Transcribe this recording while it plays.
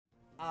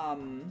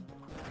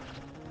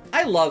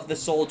I love the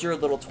soldier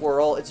little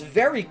twirl. It's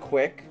very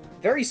quick,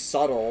 very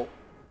subtle.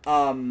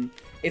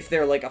 If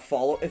they're like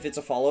if it's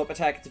a follow-up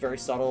attack, it's very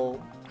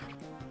subtle.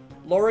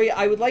 Lori,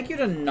 I would like you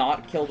to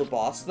not kill the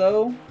boss,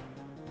 though.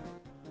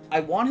 I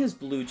want his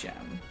blue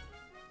gem.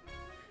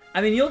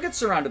 I mean, you'll get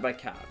surrounded by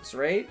calves,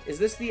 right? Is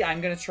this the I'm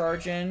gonna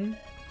charge in?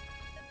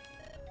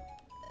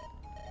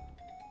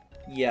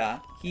 Yeah,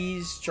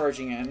 he's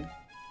charging in.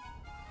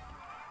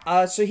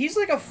 So he's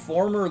like a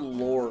former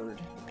lord.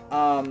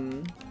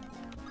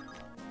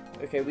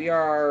 Okay, we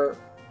are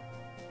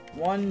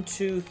 1,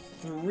 2,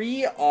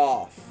 3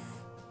 off.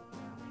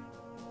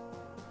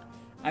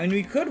 I mean,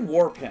 we could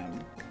warp him.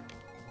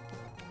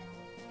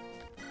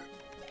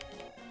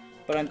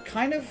 But I'm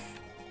kind of...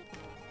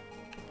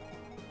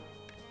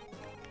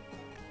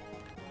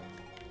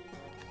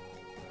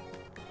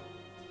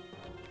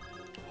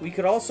 We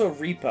could also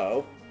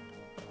repo.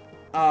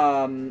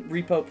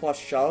 Repo plus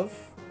shove.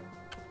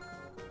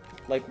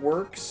 Like,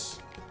 works.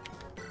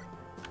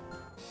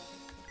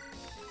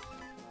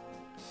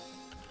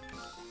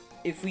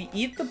 If we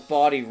eat the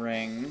body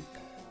ring...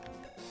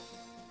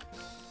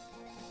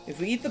 If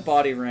we eat the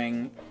body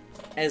ring,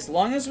 as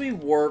long as we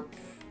warp...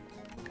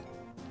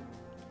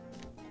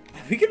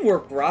 We can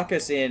warp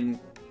RAKHAUS in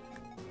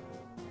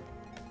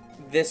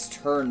this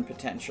turn,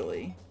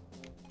 potentially.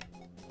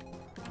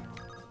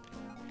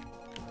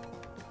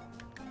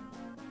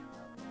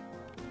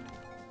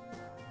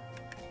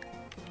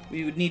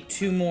 We would need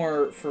 2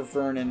 more for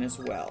Vernon as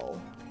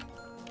well.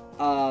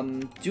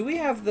 Do we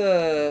have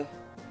the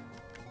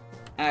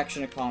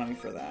action economy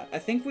for that? I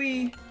think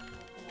we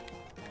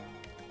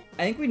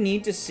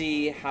need to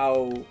see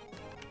how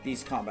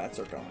these combats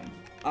are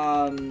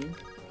going.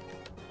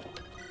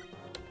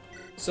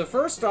 So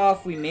first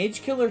off, we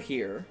Mage Killer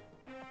here.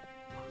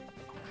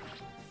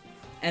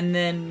 And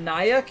then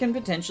Naya can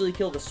potentially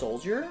kill the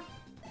soldier.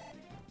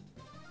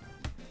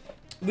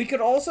 We could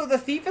also... The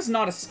thief is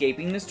not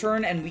escaping this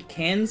turn, and we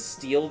can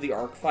steal the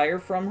arc fire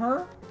from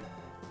her.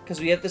 Because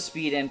we have the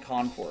speed and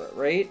con for it,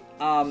 right?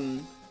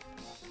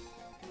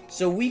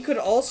 So we could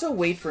also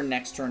wait for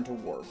next turn to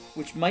warp,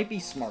 which might be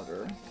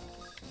smarter.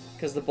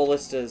 Because the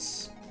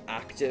ballista's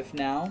active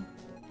now.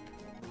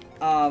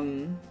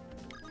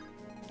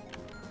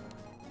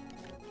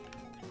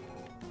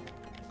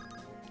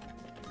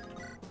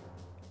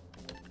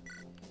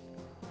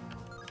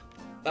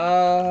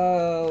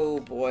 Oh,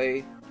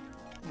 boy.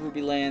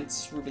 Ruby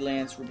Lance, Ruby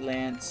Lance, Ruby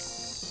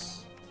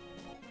Lance.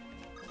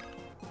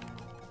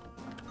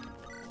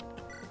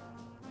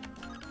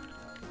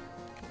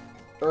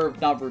 Or,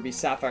 not Ruby,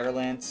 Sapphire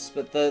Lance,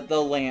 but the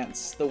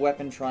Lance, the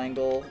weapon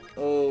triangle.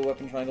 Oh,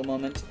 weapon triangle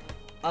moment.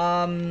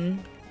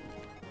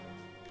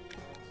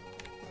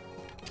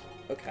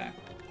 Okay.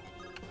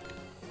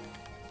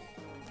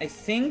 I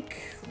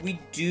think we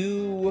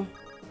do...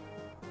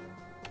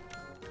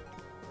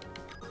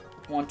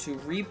 want to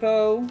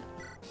repo,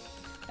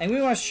 and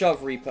we want to shove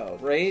repo,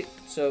 right?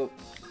 So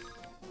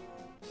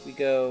we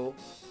go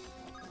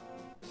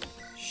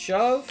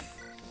shove.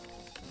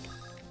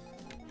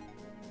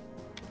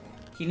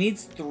 He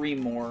needs 3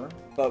 more,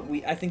 but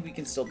I think we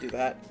can still do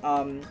that.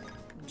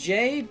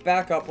 Jay,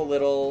 back up a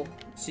little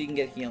so you can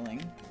get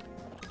healing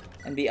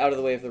and be out of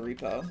the way of the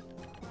repo.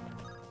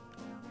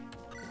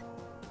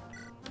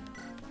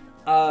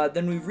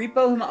 Then we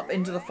repo him up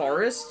into the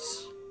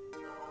forests.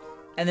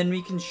 And then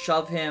we can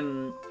shove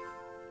him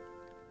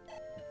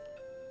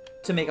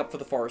to make up for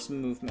the forest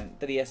movement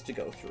that he has to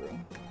go through.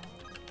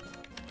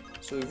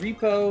 So we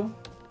repo.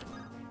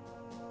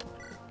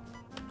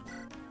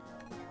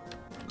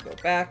 Go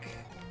back.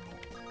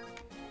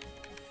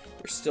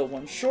 We're still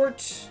 1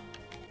 short.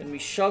 Then we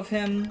shove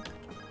him.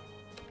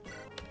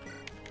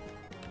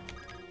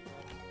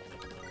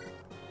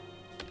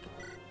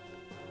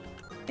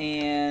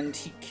 And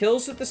he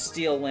kills with the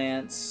Steel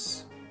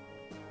Lance.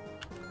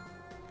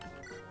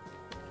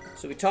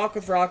 So we talk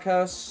with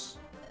RAKHAUS.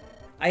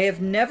 I have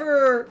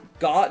never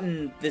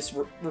gotten this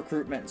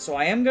recruitment, so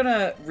I am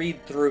gonna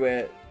read through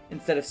it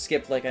instead of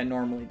skip like I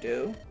normally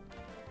do.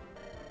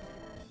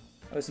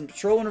 I was in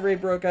patrol when a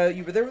raid broke out.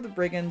 You were there with the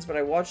brigands, but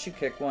I watched you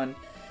kick one.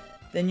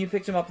 Then you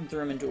picked him up and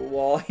threw him into a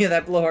wall. Yeah,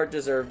 that blowhard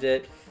deserved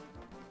it.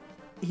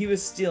 He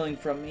was stealing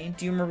from me.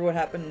 Do you remember what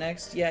happened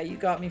next? Yeah, you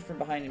got me from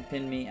behind and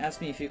pinned me.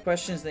 Asked me a few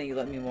questions, then you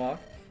let me walk.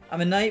 I'm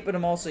a knight, but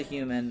I'm also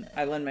human.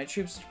 I lend my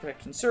troops to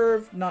protect and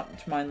serve, not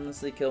to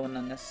mindlessly kill when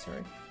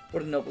unnecessary.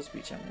 What a noble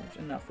speech I moved.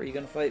 Enough. Are you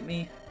gonna fight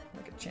me?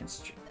 I get a chance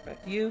to check back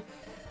you.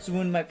 So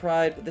wound my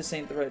pride, but this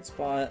ain't the right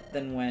spot.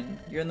 Then when?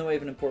 You're in the way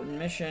of an important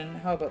mission.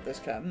 How about this,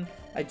 Captain?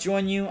 I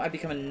join you, I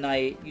become a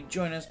knight. You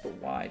join us, but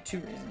why? 2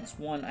 reasons.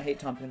 1, I hate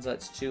Tompkins'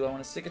 Lights. 2, I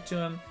want to stick it to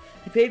him.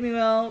 He paid me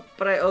well,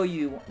 but I owe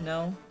you.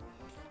 No?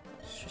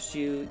 It's just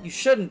you. You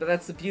shouldn't, but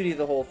that's the beauty of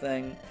the whole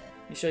thing.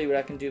 Let me show you what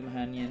I can do,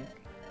 Mahanyan.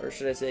 Or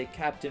should I say,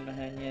 Captain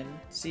Mahanyan.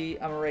 See,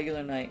 I'm a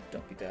regular knight.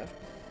 Don't be deaf.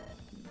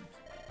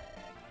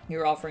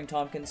 You're offering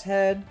Tompkins'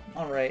 head.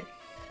 Alright.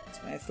 It's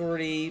my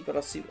authority, but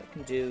I'll see what I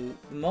can do.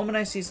 The moment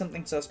I see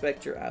something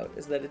suspect, you're out.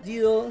 Is that a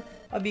deal?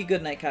 I'll be a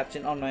good knight,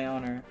 Captain, on my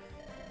honor.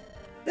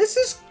 This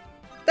is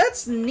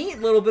That's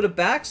neat little bit of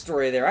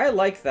backstory there. I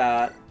like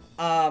that.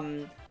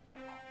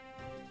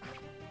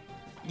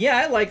 Yeah,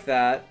 I like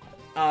that.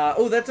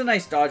 Oh, that's a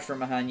nice dodge from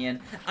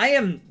Mahanyan. I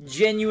am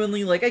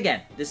genuinely, like,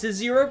 again, this is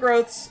Zero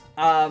Growths,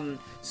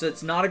 so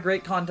it's not a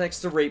great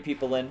context to rate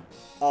people in,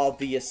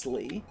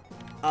 obviously.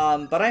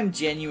 But I'm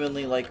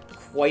genuinely, like,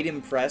 quite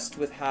impressed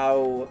with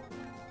how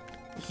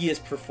he has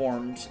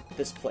performed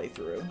this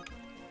playthrough.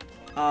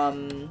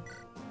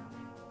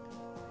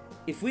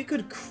 If we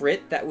could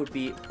crit, that would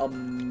be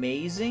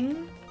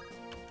amazing.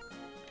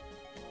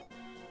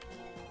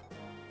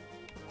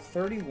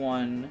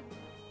 31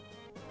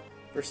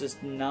 versus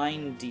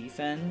 9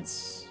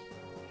 defense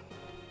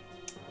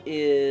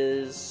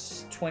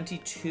is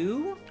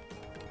 22?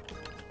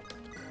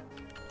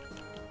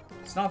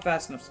 It's not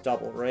fast enough to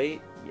double,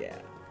 right? Yeah.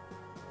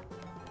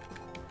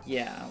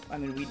 Yeah, I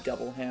mean, we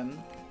double him.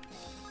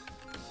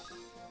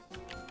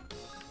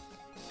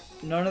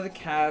 None of the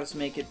calves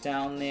make it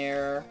down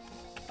there.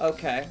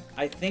 Okay,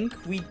 I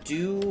think we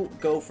do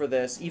go for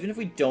this. Even if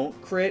we don't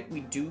crit,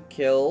 we do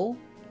kill.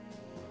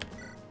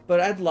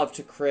 But I'd love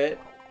to crit.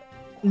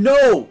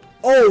 No!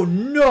 Oh,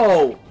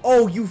 no!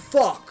 Oh, you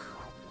fuck!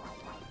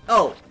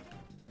 Oh.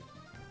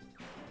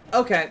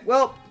 Okay,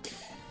 well...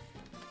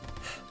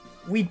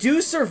 we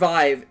do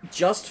survive,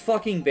 just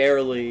fucking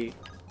barely.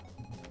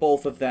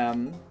 Both of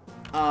them.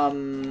 I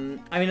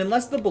mean,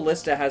 unless the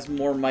ballista has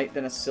more might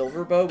than a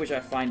silver bow, which I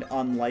find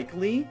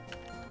unlikely.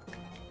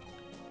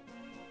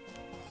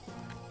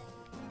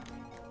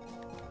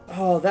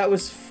 Oh, that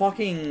was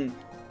fucking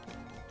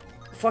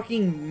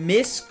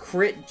miss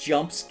crit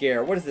jump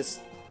scare. What is this?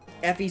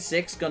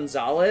 FE6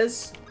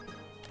 Gonzalez?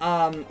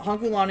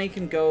 Hankulani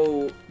can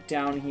go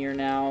down here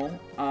now.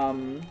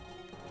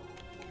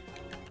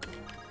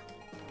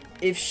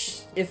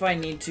 If I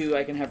need to,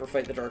 I can have her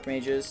fight the Dark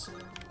Mages.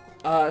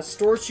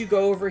 Storch, you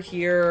go over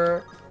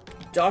here.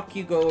 Duck,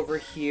 you go over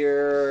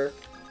here.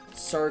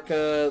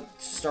 Sarka,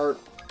 start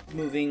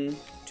moving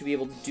to be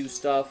able to do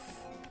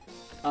stuff.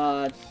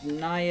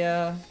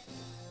 Naya.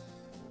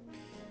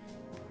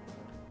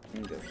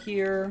 I'm gonna go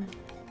here.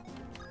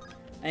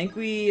 I think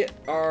we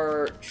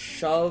are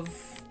shoving.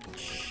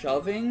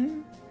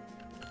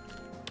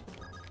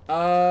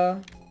 I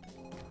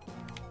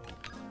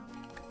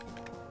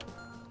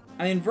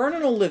mean,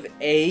 Vernon will live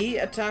a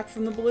attack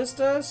from the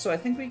ballista, so I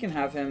think we can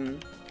have him...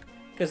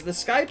 because the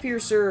Sky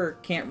Piercer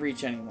can't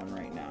reach anyone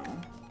right now.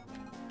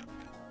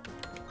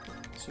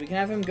 So we can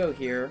have him go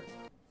here.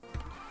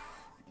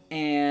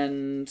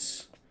 And...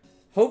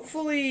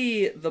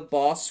 hopefully the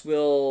boss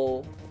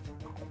will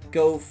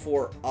go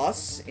for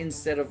us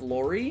instead of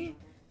Lori.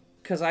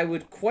 Because I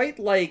would quite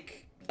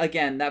like,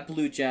 again, that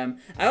blue gem.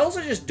 I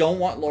also just don't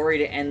want Lori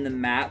to end the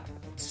map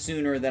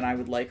sooner than I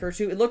would like her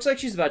to. It looks like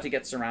she's about to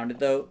get surrounded,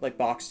 though, like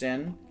boxed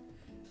in.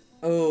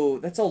 Oh,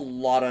 that's a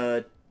lot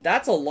of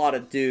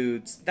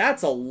dudes.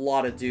 That's a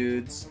lot of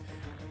dudes.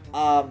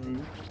 Bye,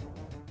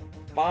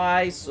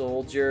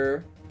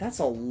 soldier. That's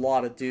a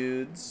lot of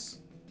dudes.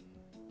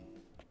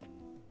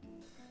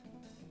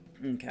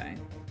 Okay.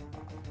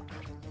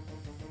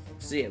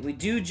 So yeah, we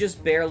do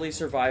just barely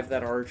survive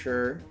that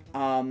archer.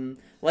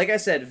 Like I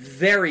said,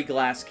 very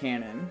glass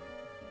cannon.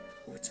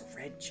 Oh, it's a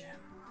red gem.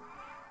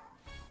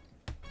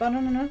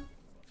 Ba-na-na-na.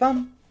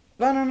 Bum.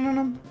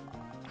 Ba-na-na-na.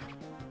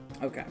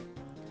 Okay.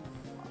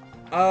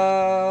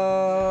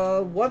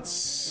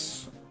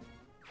 What's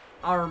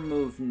our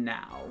move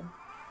now?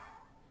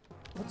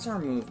 What's our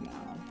move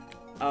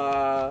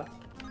now?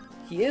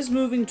 He is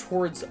moving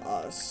towards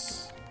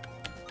us.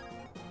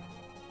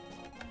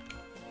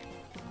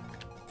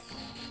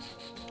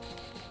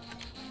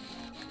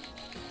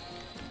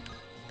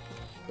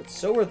 But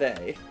so are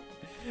they.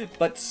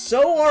 But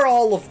so are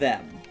all of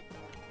them.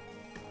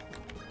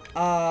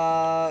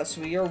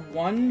 So we are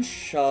one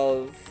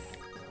shove.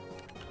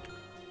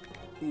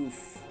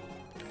 Oof.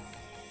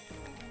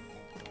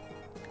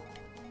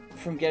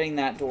 From getting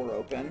that door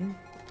open.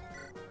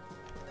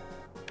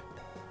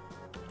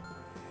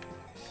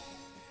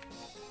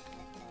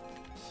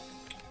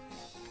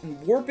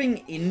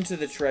 Warping into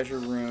the treasure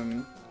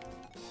room.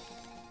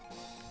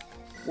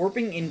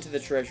 Warping into the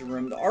treasure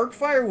room. The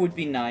Arcfire would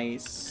be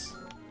nice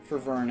for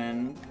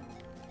Vernon.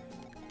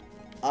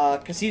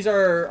 Because he's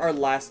our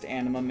last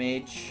anima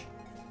mage.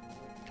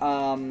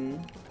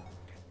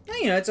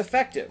 You know, it's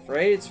effective,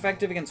 right? It's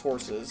effective against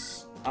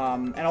horses.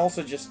 And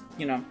also just,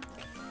 you know...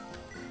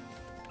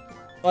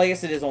 well, I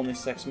guess it is only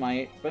 6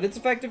 might, but it's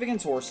effective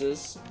against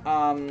horses.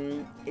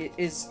 It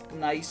is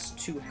nice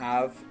to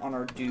have on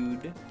our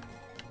dude.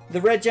 The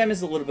red gem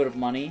is a little bit of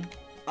money.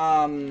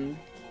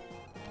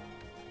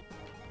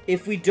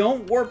 If we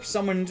don't warp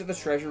someone into the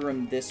treasure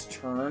room this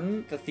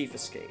turn, the thief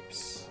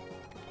escapes.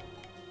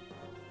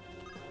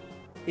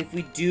 If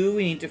we do,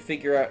 we need to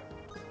figure out...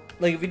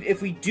 like,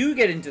 if we do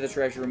get into the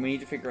treasure room, we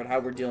need to figure out how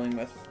we're dealing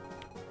with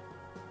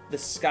the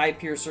Sky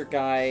Piercer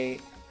guy,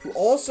 who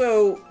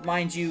also,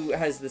 mind you,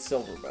 has the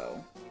silver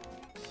bow.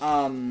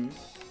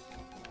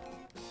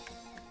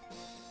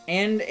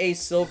 And a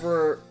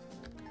silver...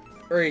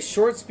 or a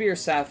short spear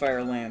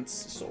sapphire lance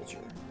soldier.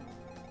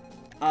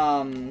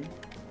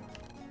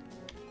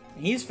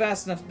 He's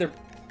fast enough.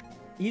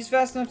 He's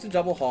fast enough to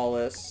double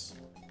Hollis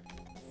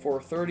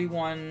for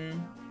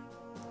 31.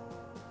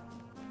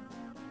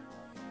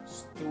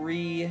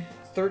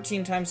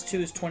 13 times 2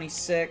 is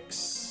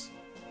 26.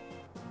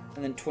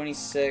 And then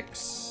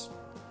 26.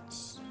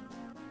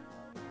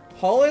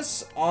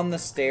 Hollis on the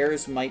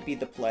stairs might be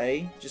the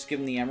play. Just give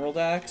him the Emerald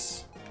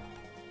Axe.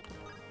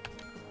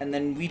 And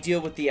then we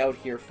deal with the out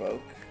here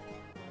folk.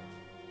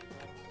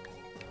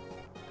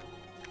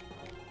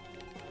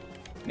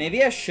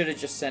 Maybe I should have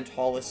just sent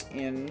Hollis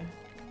in.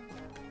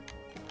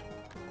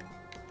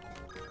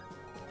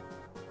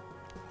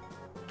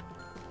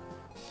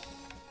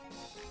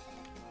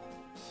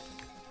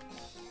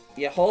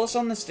 Yeah, Hollis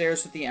on the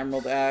stairs with the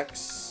Emerald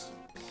Axe.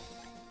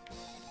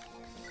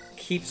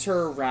 Keeps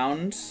her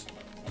around.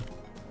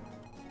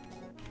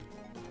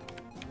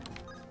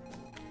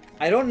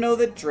 I don't know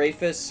that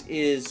Dreyfus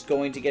is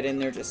going to get in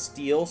there to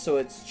steal, so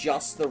it's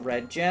just the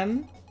red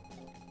gem.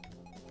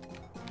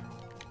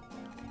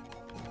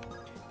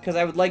 Because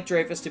I would like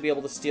Dreyfus to be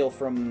able to steal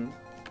from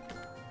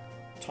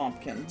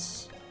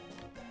Tompkins.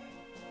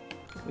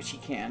 Which he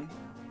can.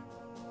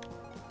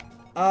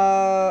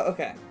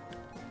 Okay.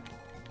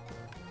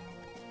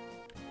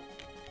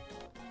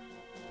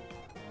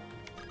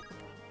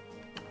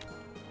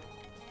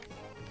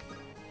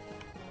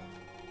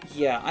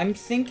 Yeah, I'm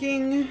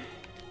thinking...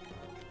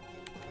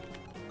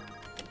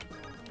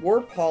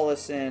 Warp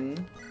Hollis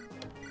in.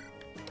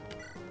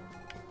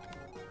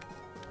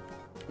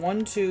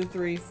 1, 2,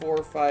 3,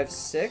 4, 5,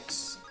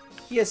 6.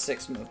 He has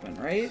 6 movement,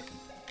 right?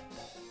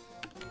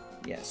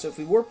 Yeah, so if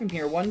we warp him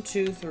here, 1,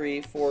 2,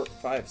 3, 4,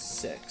 5,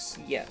 6.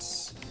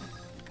 Yes.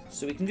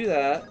 So we can do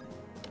that.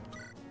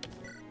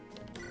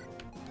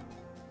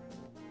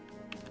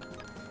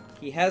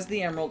 He has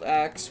the Emerald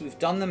Axe. We've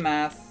done the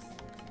math.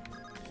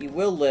 He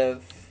will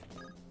live.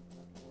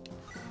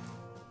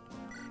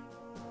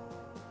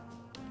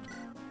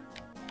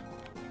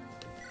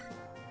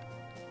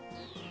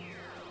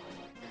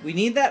 We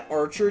need that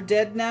archer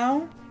dead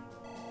now,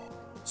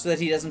 so that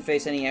he doesn't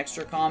face any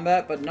extra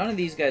combat, but none of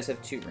these guys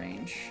have 2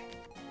 range.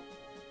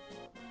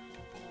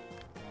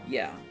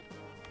 Yeah.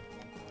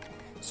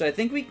 So I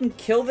think we can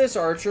kill this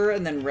archer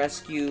and then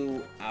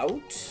rescue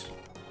out.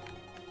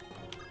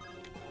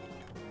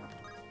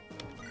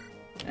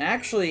 And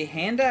actually,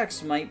 hand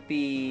axe might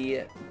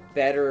be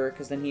better,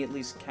 because then he at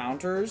least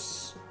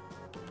counters.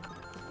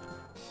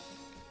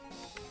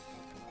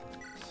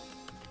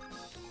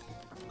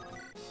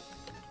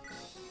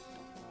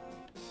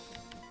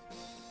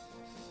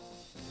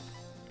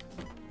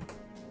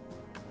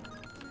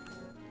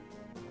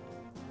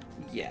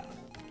 Yeah.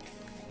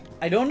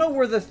 I don't know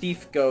where the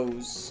thief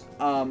goes.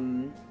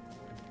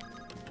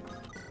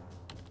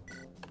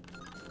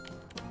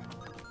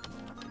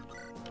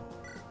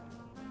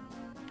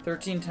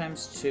 13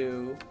 times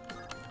 2.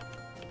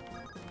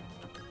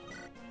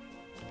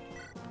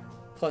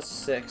 Plus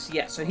 6.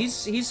 Yeah, so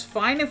he's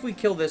fine if we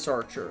kill this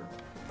archer.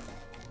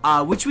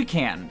 Which we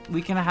can.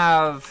 We can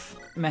have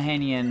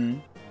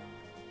Mahanian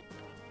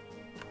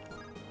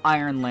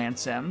Iron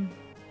Lance him.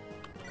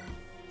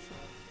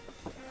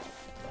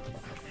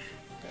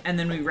 And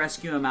then we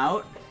rescue him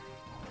out.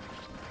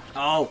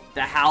 Oh,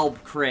 the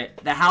Halb crit.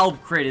 The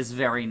Halb crit is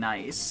very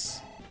nice.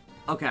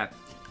 Okay.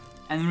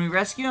 And then we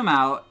rescue him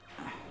out.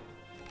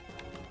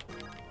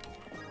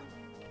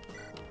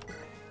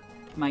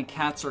 My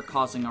cats are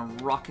causing a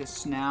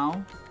ruckus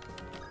now.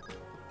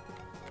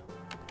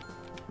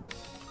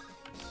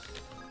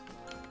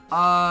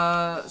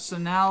 So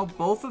now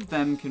both of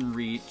them can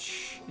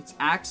reach. It's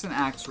Axe and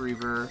Axe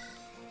Reaver.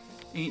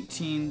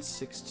 18,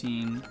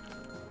 16.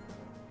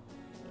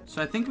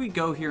 So I think we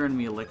go here and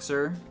we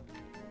elixir.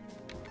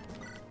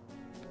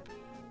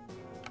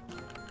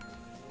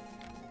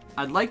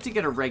 I'd like to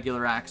get a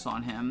regular axe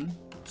on him.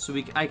 So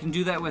I can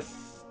do that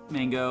with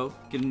Mango,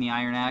 get him the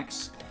iron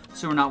axe.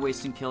 So we're not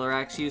wasting killer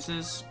axe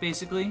uses,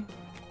 basically.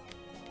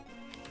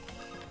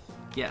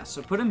 Yeah,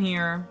 so put him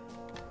here.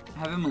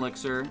 Have him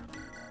elixir.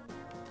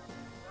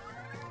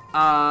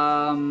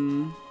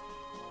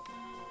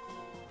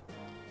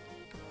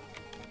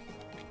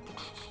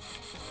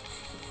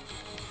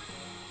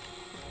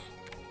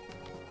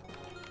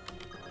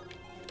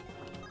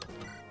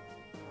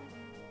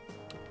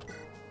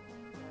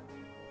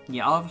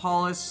 Yeah, I'll have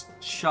Hollis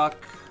chuck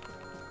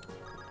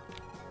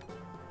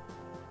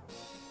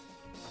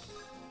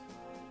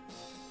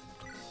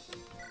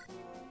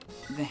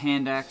the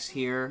hand axe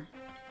here.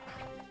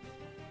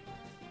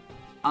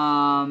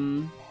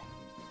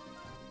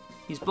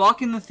 He's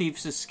blocking the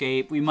thief's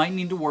escape. We might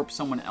need to warp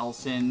someone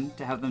else in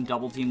to have them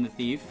double team the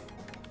thief.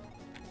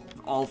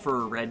 All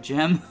for a red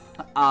gem.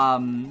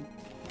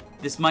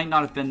 This might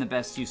not have been the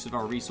best use of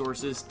our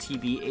resources,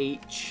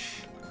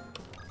 TBH.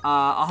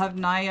 I'll have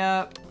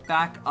Naya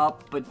back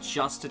up, but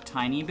just a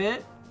tiny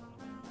bit.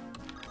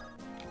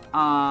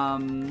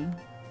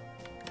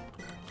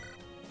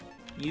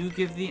 You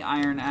give the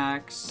iron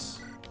axe.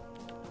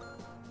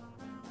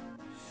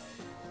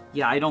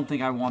 Yeah, I don't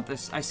think I want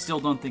this. I still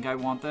don't think I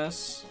want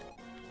this.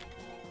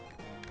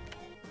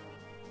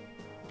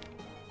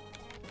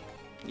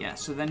 Yeah, Yeah,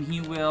 so then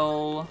he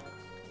will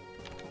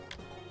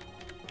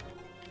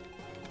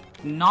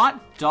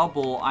not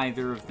double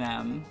either of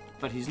them,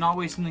 but he's not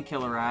wasting the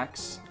Killer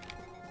Axe.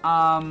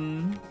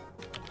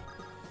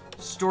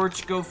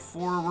 Storch, go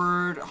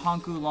forward.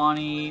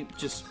 Honkulani,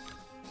 just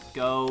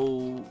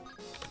go.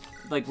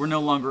 Like, we're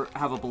no longer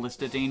have a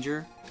ballista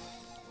danger.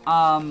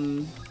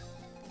 We'll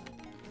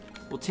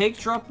take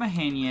Drop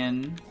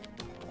Mahanian.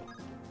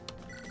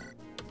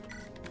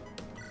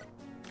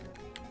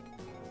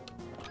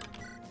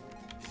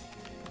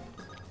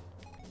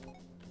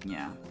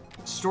 Yeah.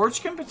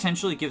 Storch can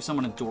potentially give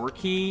someone a door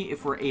key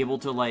if we're able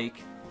to,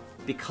 like,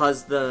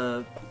 because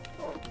the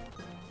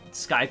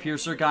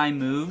Skypiercer guy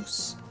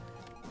moves,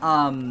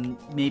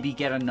 maybe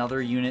get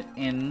another unit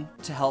in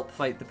to help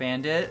fight the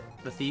bandit,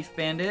 the thief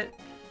bandit.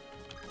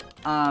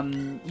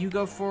 You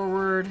go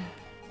forward.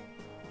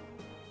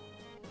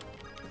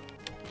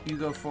 You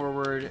go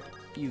forward.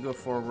 You go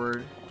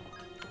forward.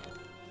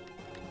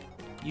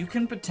 You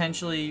can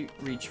potentially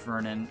reach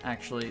Vernon,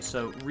 actually.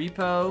 So,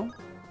 Repo.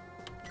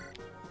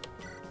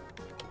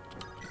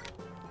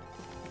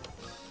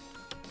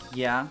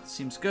 Yeah,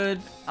 seems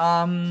good.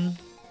 Although,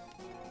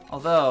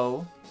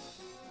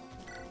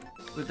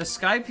 with the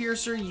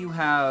Skypiercer, you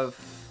have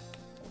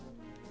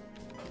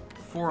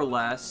 4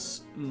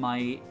 less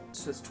might.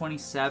 So it's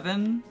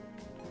 27,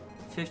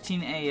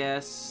 15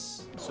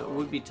 AS, so it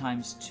would be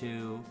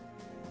 ×2.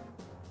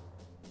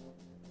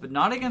 But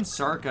not against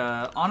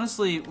Sarka.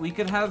 Honestly, we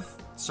could have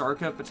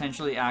Sarka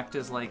potentially act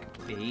as, like,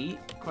 bait,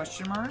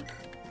 question mark?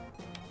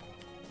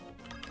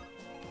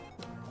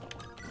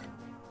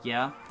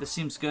 Yeah, this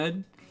seems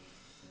good.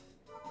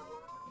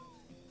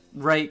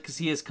 Right, because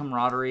he has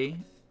camaraderie.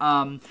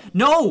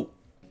 No!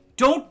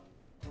 Don't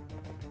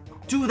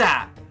do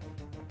that!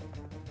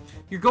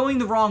 You're going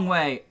the wrong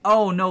way.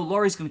 Oh, no,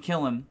 Laurie's gonna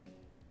kill him.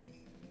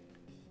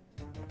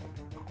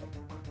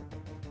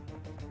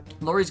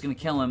 Laurie's gonna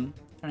kill him.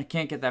 And I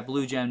can't get that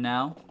blue gem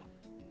now.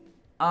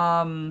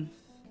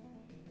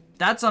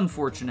 That's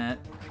unfortunate.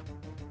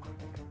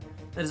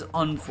 That is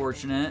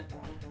unfortunate.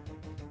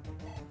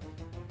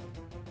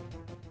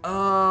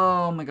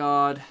 Oh, my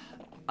God.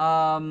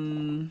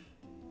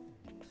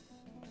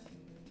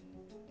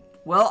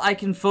 Well, I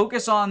can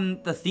focus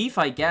on the thief,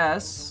 I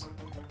guess.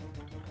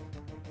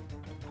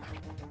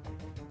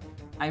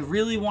 I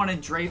really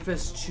wanted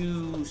Dreyfus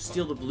to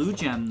steal the blue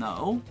gem,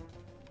 though.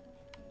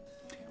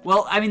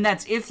 Well, I mean,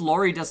 that's if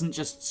Laurie doesn't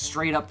just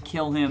straight up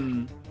kill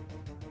him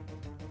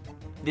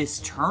this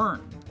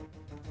turn.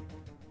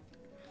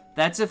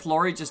 That's if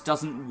Laurie just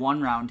doesn't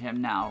one-round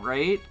him now,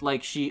 right?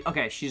 Like,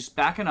 okay, she's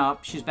backing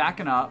up. She's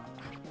backing up.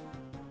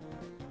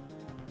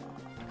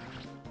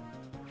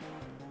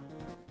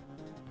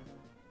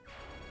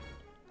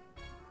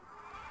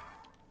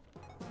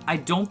 I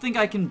don't think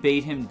I can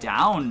bait him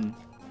down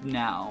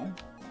now.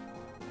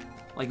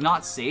 Like,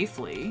 not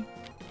safely.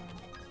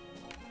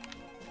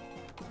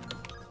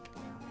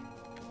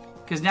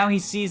 Because now he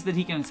sees that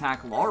he can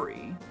attack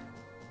Laurie.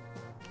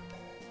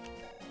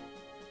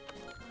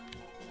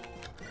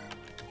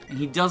 And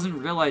he doesn't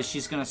realize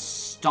she's gonna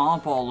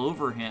stomp all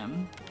over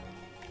him.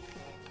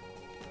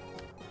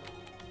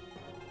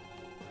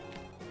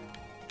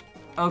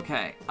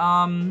 Okay,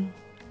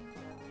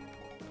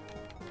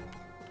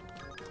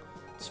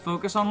 let's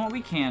focus on what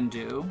we can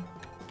do.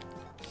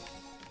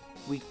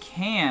 We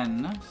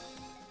can,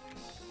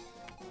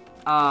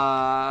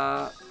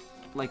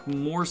 like,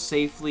 more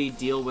safely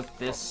deal with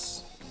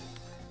this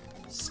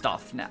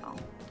stuff now.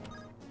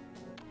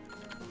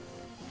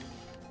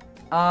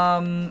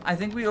 I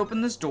think we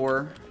open this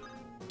door.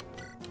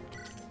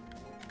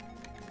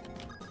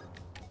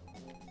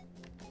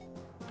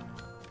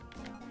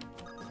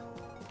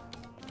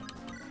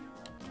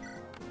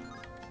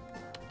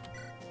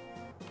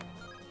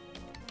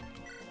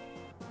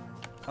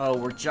 Oh,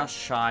 we're just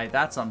shy.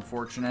 That's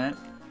unfortunate.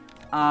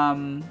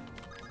 How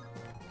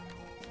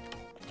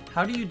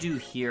do you do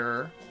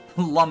here?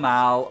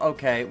 Lamau.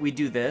 Okay, we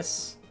do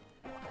this.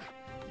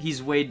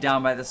 He's weighed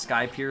down by the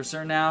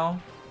Skypiercer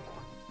now.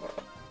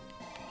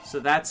 So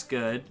that's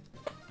good.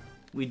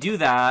 We do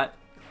that.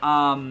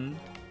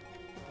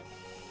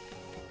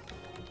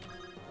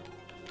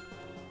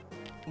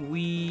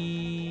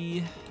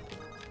 We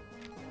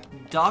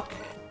duck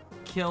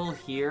kill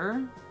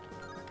here.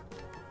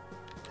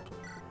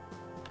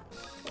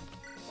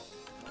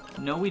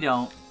 No, we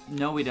don't.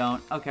 No, we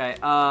don't. Okay,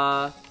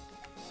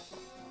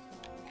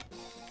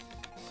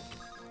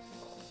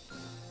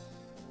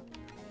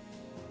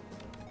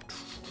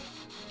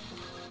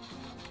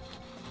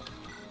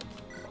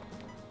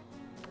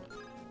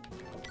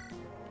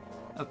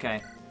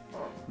 okay.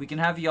 We can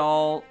have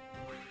y'all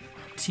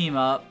team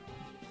up.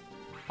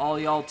 All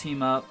y'all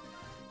team up.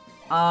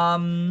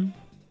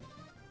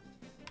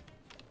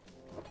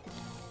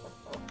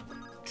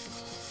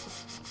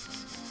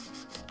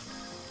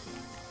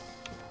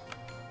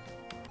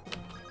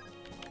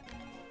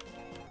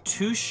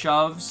 Two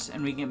shoves,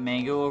 and we get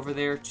Mango over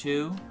there,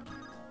 too.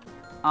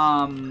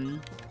 Can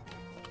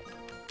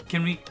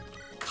we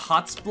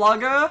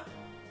Kotzblugger?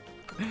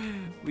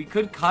 We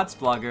could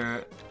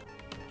Kotzblugger.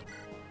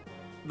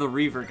 the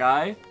Reaver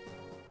guy.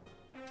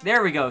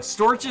 There we go.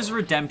 Storch's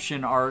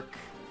redemption arc.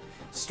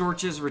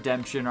 Storch's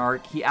redemption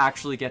arc. He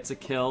actually gets a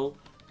kill.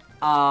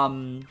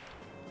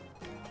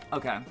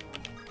 Okay.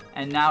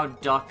 And now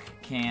Duck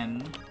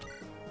can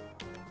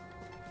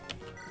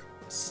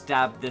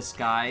stab this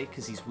guy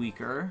because he's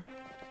weaker.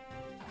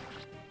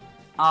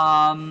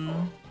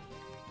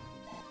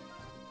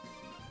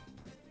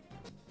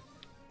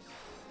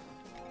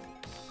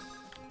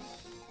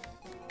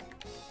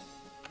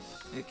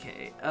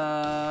 Okay,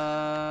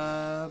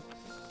 I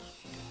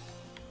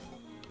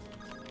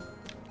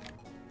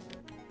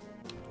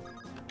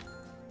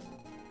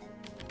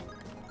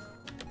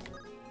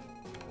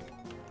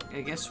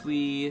guess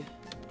we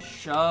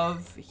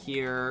shove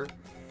here.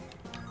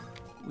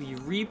 We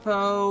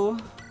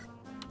repo.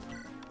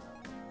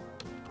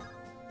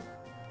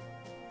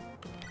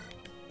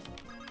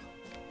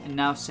 And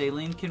now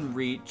Saline can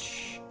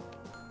reach.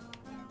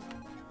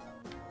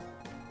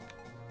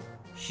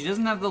 She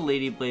doesn't have the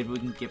Lady Blade, but we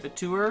can give it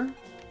to her.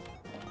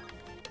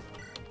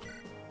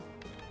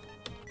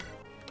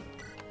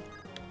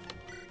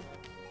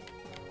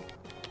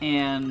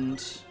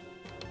 And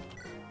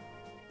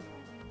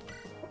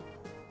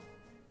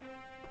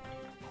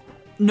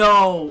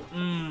no.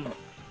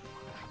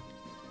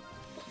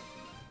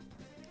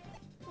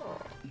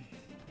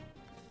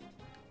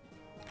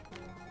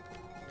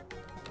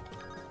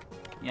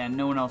 Yeah,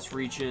 no one else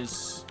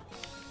reaches.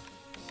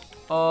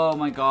 Oh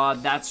my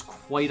god, that's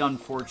quite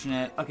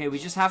unfortunate. Okay, we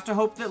just have to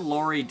hope that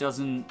Lori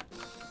doesn't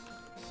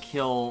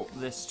kill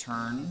this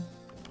turn.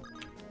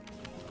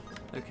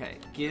 Okay,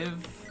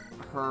 give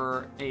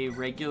her a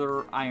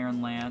regular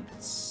Iron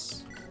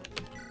Lance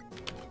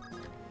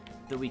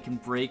that we can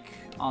break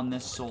on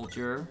this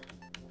soldier.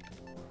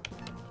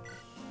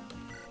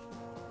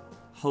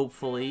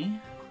 Hopefully.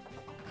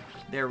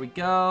 There we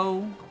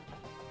go.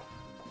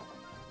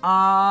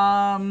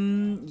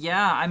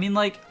 Yeah, I mean,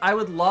 like, I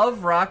would love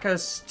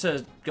RAKHAUS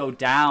to go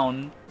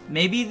down.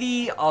 Maybe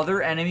the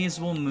other enemies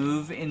will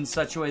move in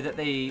such a way that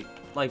they,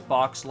 like,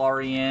 box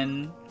Laurie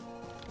in,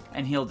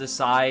 and he'll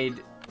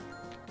decide,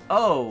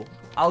 oh,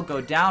 I'll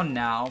go down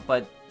now,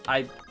 but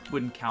I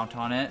wouldn't count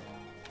on it.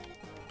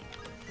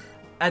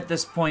 At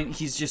this point,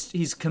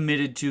 he's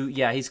committed to,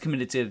 yeah, he's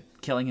committed to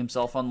killing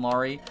himself on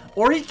Laurie.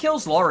 Or he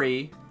kills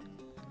Laurie,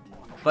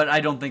 but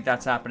I don't think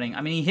that's happening.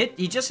 I mean,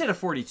 he just hit a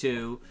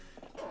 42.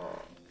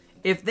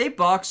 If they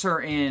box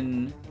her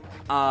in,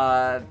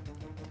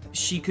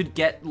 she could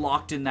get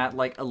locked in that,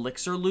 like,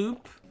 elixir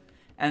loop.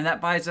 And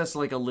that buys us,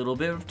 like, a little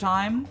bit of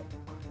time.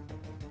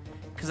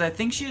 Because I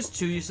think she has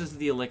 2 uses of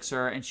the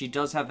elixir, and she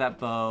does have that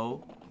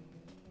bow.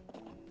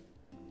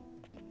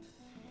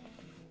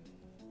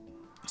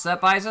 So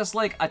that buys us,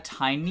 like, a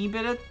tiny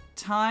bit of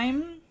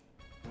time.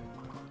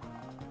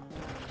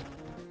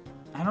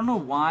 I don't know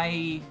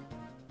why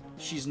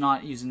she's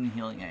not using the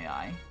healing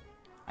AI.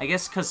 I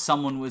guess because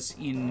someone was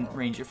in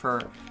range of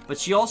her. But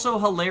she also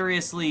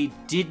hilariously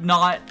did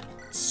not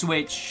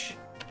switch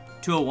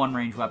to a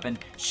one-range weapon.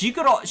 She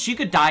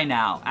could die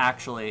now,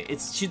 actually.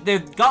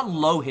 They've got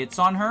low hits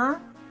on her,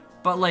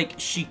 but, like,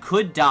 she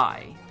could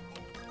die.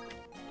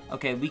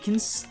 Okay, we can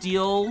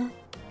steal.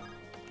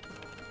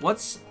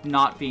 What's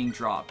not being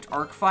dropped?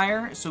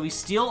 Arcfire? So we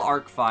steal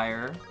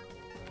Arcfire.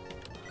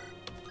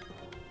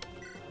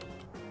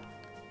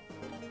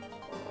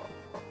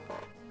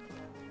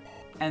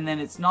 And then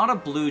it's not a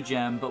blue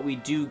gem, but we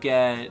do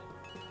get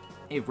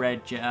a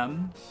red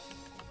gem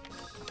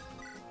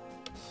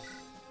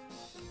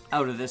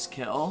out of this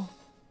kill.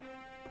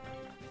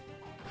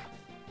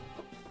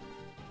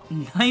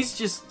 Nice,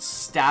 just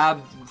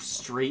stab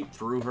straight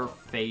through her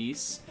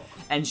face,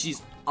 and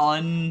she's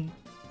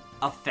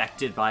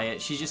unaffected by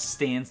it. She just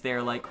stands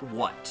there like,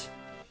 what?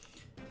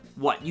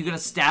 What, you gonna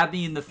stab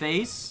me in the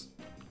face?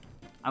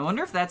 I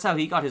wonder if that's how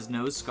he got his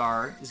nose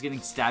scar, is getting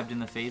stabbed in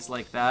the face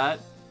like that.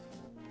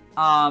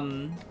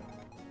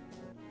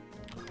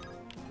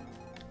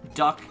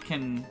 Duck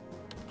can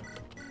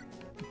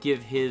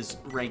give his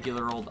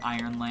regular old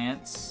Iron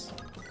Lance.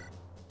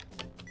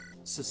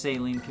 So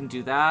Saline can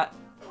do that.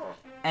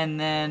 And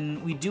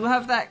then we do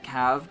have that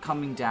Cav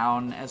coming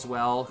down as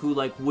well, who,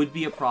 like, would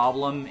be a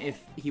problem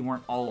if he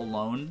weren't all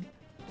alone.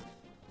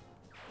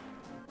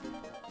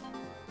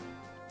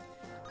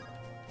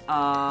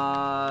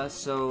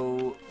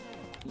 So,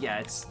 yeah,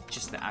 it's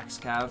just the Axe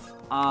Cav.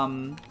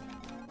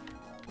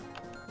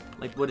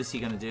 Like, what is he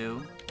gonna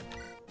do?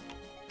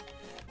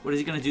 What is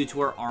he gonna do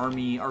to our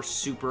army, our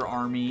super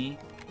army?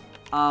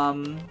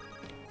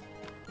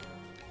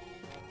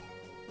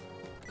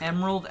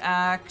 Emerald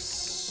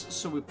Axe,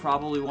 so we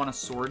probably want a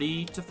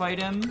sortie to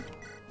fight him.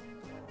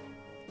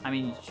 I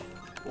mean,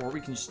 or we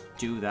can just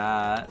do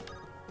that.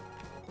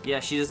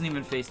 Yeah, she doesn't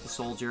even face the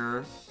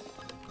soldier.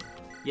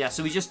 Yeah,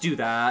 so we just do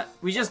that.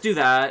 We just do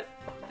that.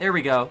 There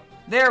we go.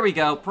 There we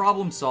go.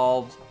 Problem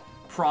solved.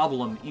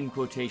 Problem, in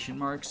quotation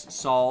marks,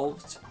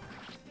 solved.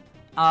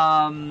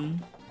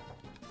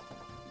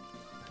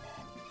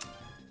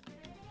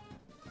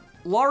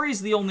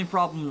 Laurie's the only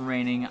problem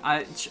remaining.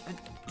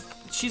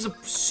 She's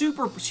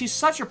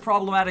such a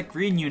problematic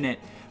green unit.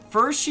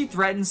 First, she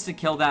threatens to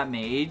kill that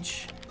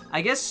mage.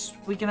 I guess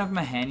we can have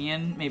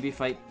Mahanian maybe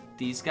fight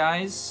these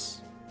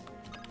guys.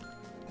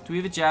 Do we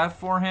have a Jav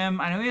for him?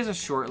 I know he has a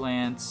short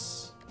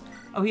lance.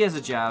 Oh, he has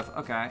a Jav.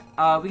 Okay.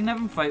 We can have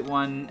him fight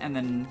one, and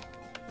then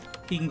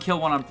he can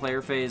kill one on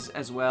player phase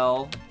as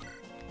well.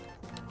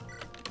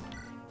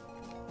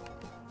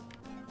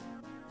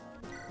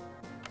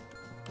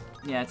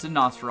 Yeah, it's a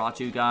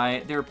Nosferatu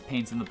guy. They're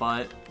pains in the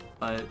butt,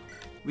 but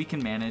we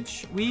can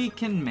manage. We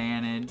can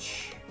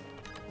manage.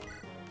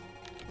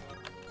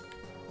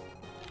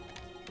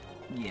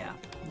 Yeah.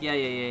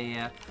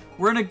 Yeah.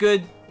 We're in a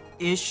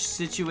good-ish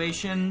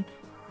situation.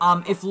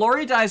 If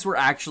Lori dies, we're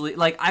actually...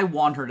 Like, I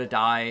want her to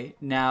die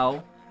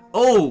now.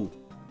 Oh!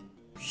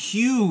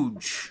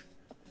 Huge!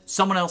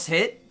 Someone else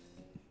hit?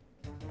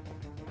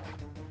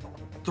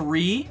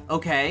 3?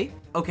 Okay.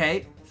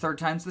 Okay. Third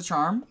time's the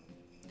charm.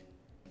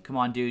 Come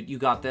on, dude. You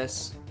got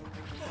this.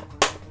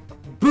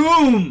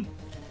 Boom!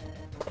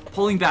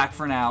 Pulling back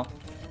for now.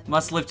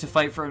 Must live to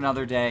fight for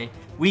another day.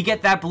 We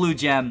get that blue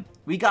gem.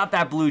 We got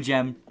that blue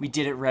gem. We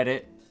did it,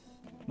 Reddit.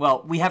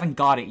 Well, we haven't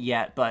got it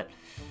yet, but...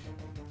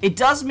 It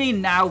does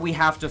mean now we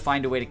have to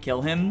find a way to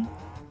kill him.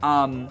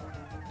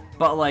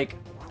 But, like...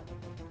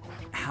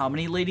 How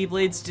many Lady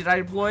Blades did I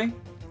deploy?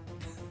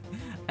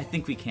 I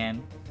think we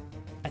can.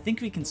 I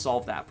think we can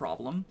solve that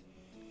problem.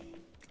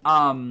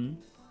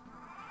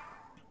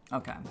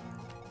 Okay.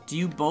 Do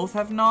you both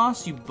have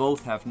Nos? You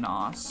both have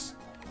Nos.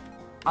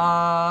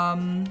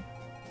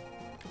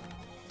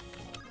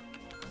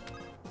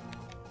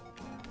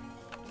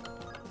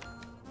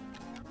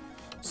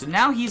 So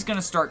now he's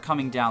gonna start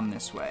coming down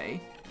this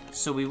way.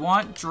 So we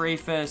want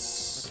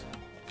Dreyfus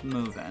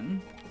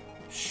moving.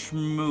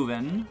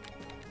 Schmovin'.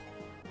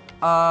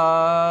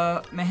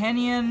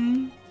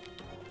 Mahanian.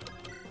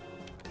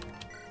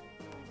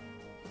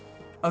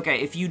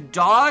 Okay, if you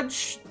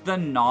dodge the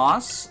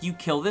Nos, you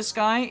kill this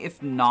guy.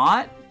 If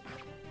not,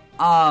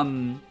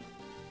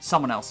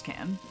 someone else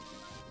can.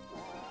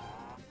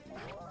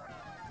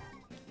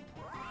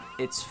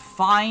 It's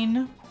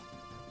fine.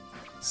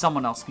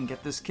 Someone else can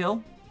get this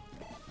kill.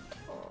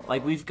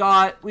 Like, we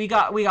got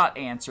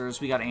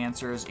answers. We got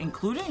answers,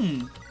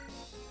 including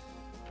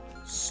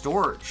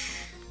Storch.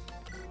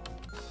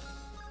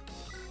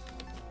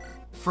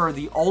 For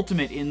the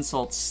ultimate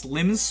insult,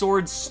 Slim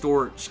Sword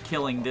Storch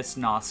killing this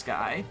Nos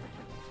guy.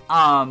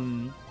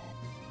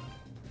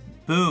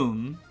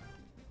 Boom.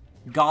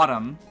 Got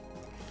him.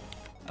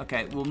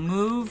 Okay, we'll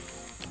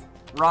move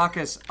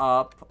RAKHAUS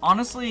up.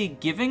 Honestly,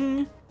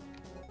 giving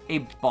a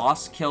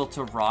boss kill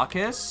to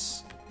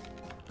RAKHAUS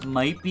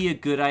might be a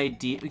good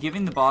idea.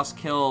 Giving the boss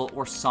kill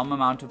or some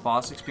amount of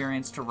boss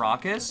experience to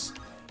RAKHAUS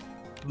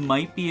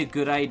might be a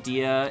good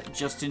idea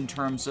just in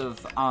terms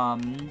of,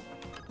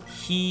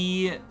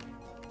 he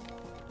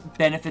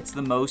benefits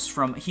the most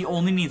from... He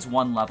only needs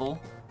 1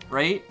 level,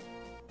 right?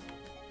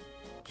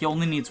 He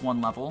only needs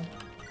 1 level.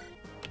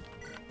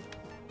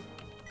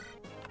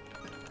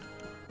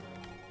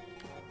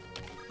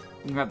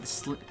 We can grab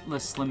the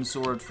Slim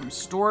Sword from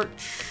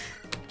Storch,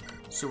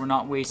 so we're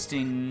not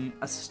wasting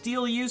a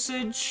steel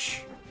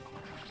usage.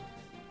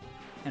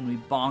 And we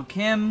bonk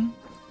him.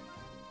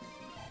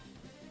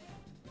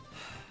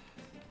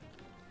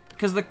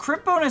 Because the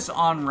crit bonus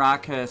on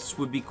RAKHAUS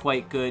would be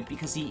quite good,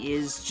 because he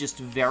is just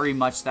very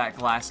much that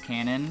glass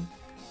cannon.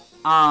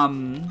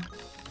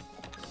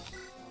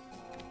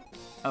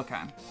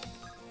 Okay.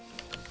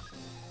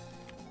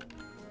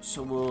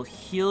 So we'll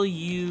heal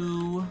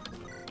you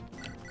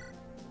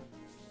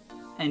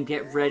and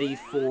get ready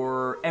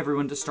for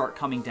everyone to start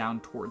coming down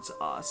towards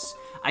us.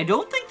 I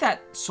don't think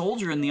that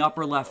soldier in the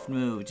upper left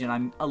moved, and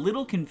I'm a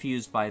little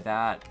confused by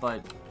that,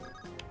 but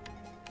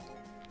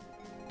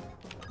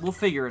we'll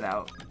figure it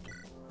out.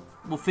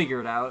 We'll figure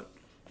it out.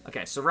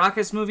 Okay, so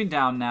RAKHAUS moving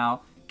down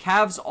now.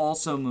 Cav's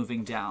also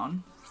moving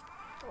down.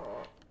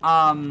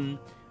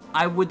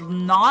 I would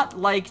not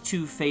like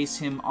to face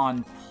him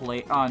on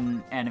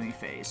enemy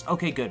phase.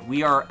 Okay, good.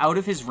 We are out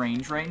of his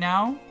range right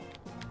now.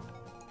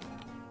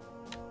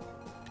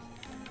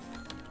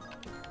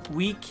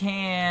 We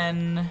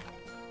can...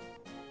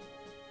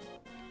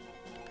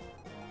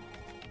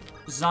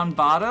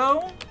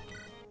 Zanbato?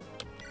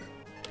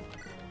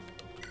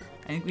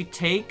 I think we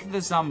take the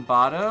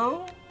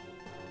Zanbato.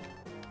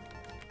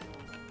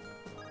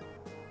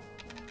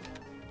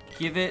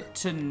 Give it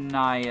to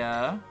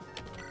Naya.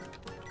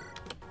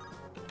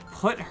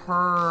 Put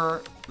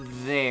her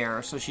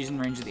there, so she's in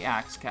range of the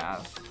Axe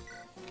Cav.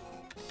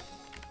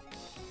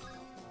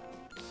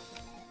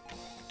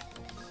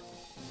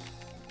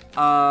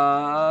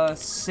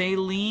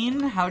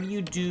 Saline, how do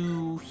you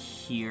do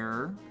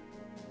here?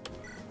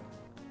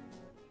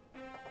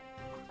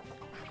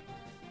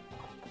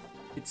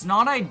 It's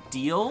not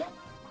ideal,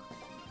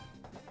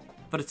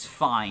 but it's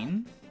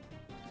fine.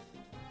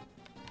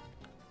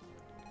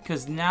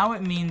 Because now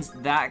it means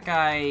that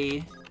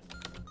guy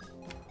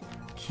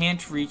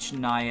can't reach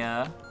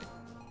Naya.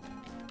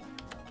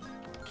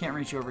 Can't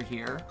reach over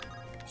here.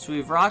 So we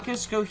have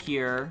RAKHAUS go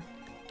here.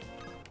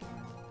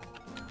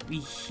 We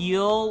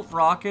heal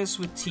RAKHAUS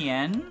with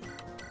Tien.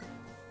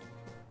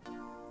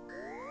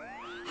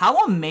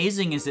 How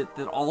amazing is it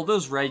that all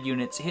those red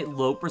units hit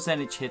low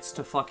percentage hits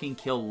to fucking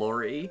kill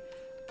Lori,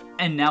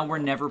 and now we're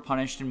never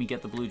punished and we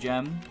get the blue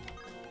gem?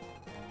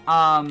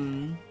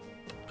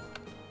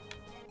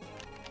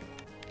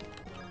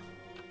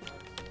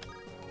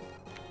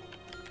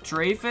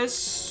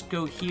 Dreyfus,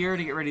 go here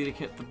to get ready to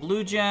get the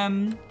blue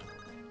gem.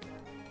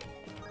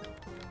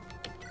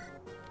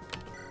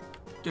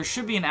 There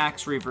should be an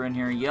Axe Reaver in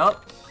here,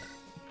 yup.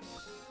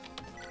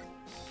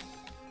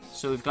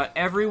 So we've got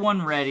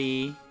everyone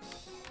ready.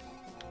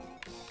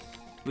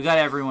 We got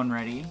everyone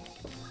ready.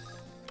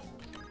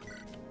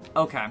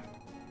 Okay.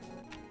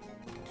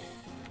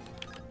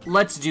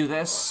 Let's do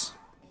this.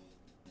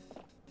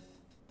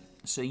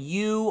 So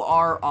you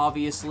are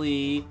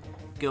obviously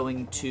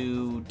going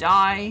to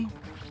die.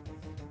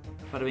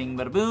 Bada bing,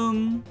 bada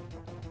boom.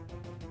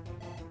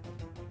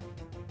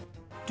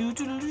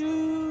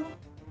 Doo-doo-doo-doo.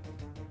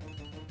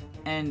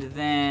 And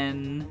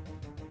then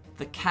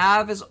the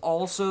Cav is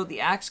also, the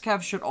Axe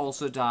Cav should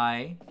also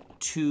die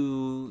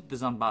to the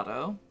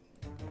Zanbato.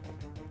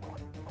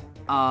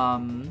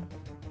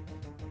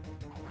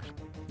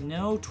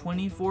 No,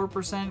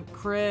 24%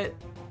 crit.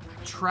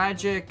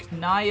 Tragic.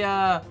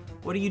 Naya,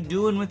 what are you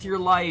doing with your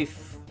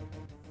life?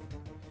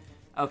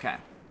 Okay.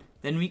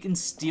 Then we can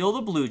steal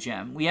the blue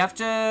gem. We have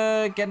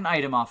to get an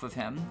item off of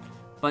him.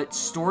 But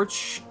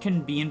Storch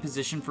can be in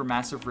position for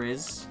massive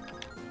Riz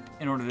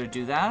in order to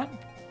do that.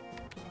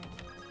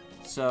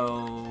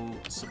 So,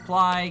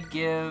 supply,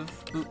 give,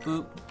 boop,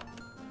 boop.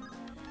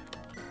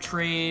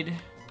 Trade.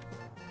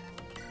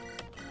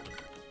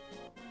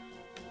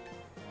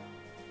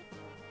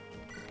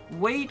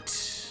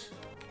 Wait.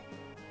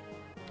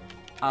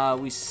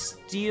 We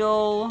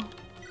steal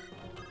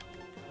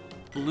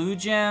blue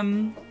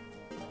gem.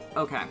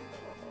 Okay.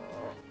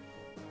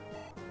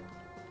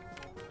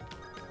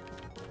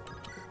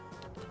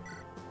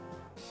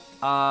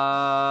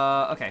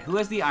 Okay, who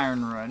has the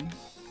Iron Ruin?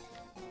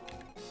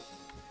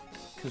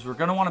 Because we're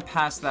gonna want to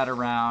pass that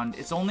around.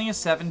 It's only a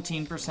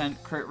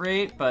 17% crit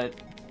rate, but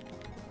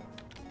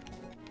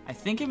I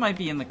think it might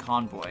be in the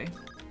convoy.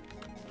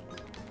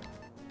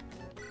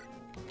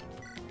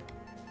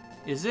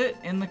 Is it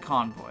in the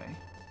convoy?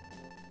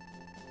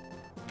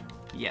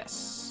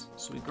 Yes.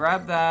 So we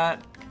grab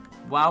that.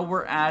 While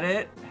we're at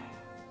it,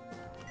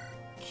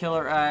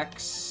 Killer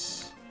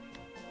X.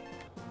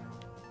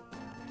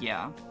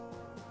 Yeah.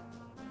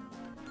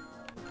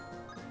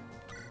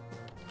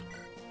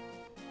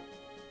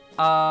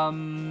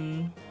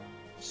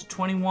 So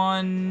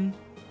 21.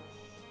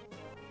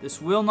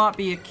 This will not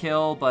be a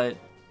kill, but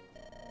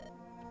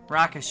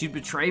RAKHAUS, you'd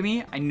betray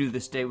me? I knew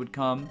this day would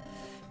come.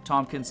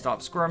 Tompkins,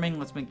 stop squirming.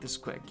 Let's make this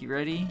quick. You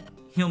ready?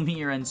 You'll meet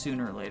your end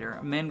sooner or later.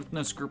 A man with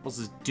no scruples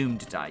is doomed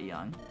to die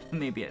young.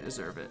 Maybe I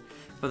deserve it,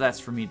 but that's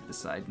for me to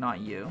decide, not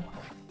you.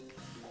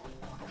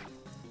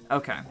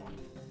 Okay.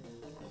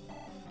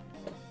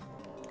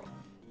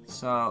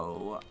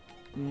 So,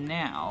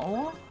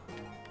 now...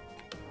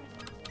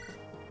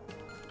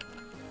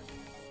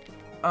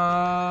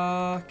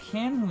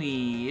 can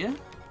we...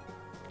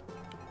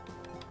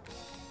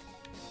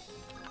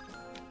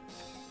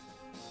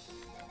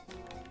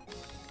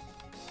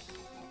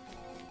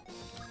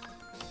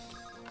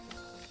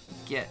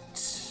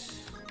 get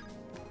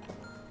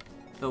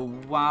the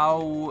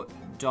Wow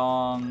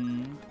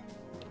Dong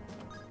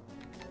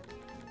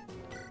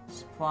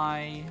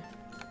supply,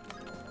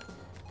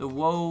 the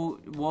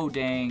Wo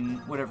Dang,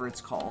 whatever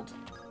it's called.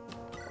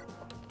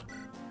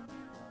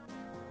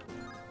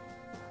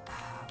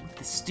 With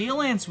the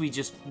Steel Ants, we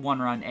just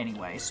one run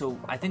anyway, so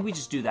I think we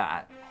just do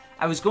that.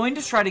 I was going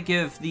to try to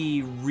give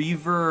the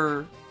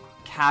Reaver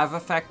Cav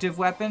effective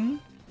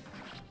weapon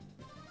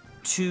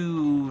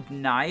to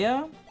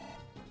Naya,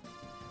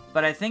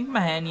 but I think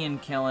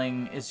Mahanian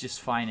killing is just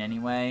fine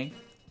anyway.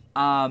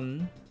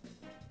 And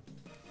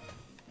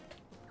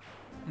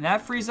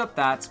that frees up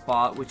that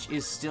spot, which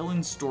is still in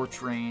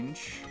Storch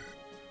range.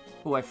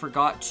 Oh, I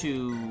forgot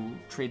to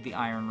trade the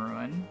Iron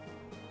Ruin.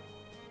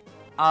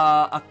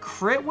 A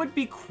crit would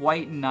be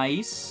quite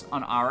nice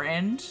on our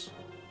end.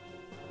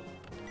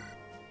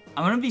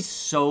 I'm gonna be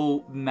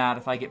so mad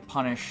if I get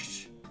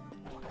punished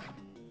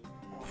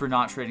for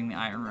not trading the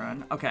Iron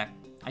Ruin. Okay,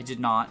 I did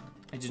not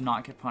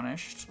get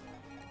punished.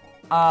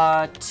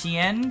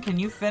 Tien, can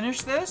you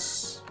finish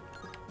this?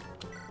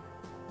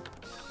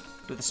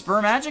 With the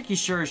Spur Magic, he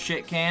sure as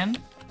shit can.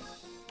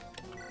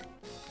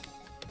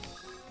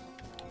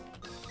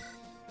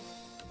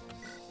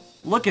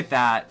 Look at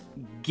that.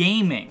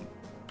 Gaming.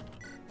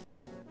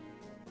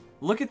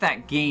 Look at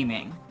that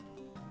gaming.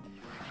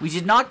 We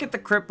did not get the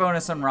crit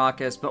bonus on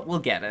RAKHAUS, but we'll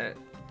get it.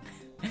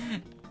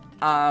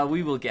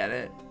 We will get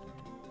it.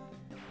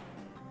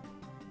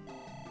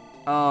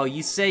 Oh,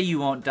 you say you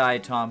won't die,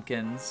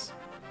 Tompkins.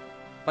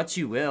 But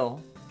you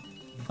will.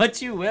 But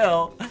you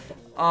will.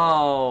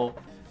 Oh.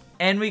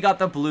 And we got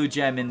the blue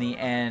gem in the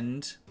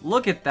end.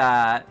 Look at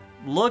that.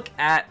 Look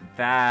at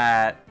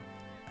that.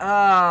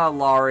 Ah,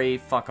 Laurie,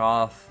 fuck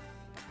off.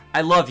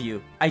 I love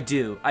you. I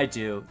do. I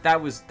do.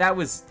 That was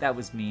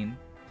mean.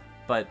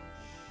 But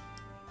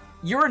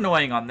you're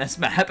annoying on this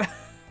map.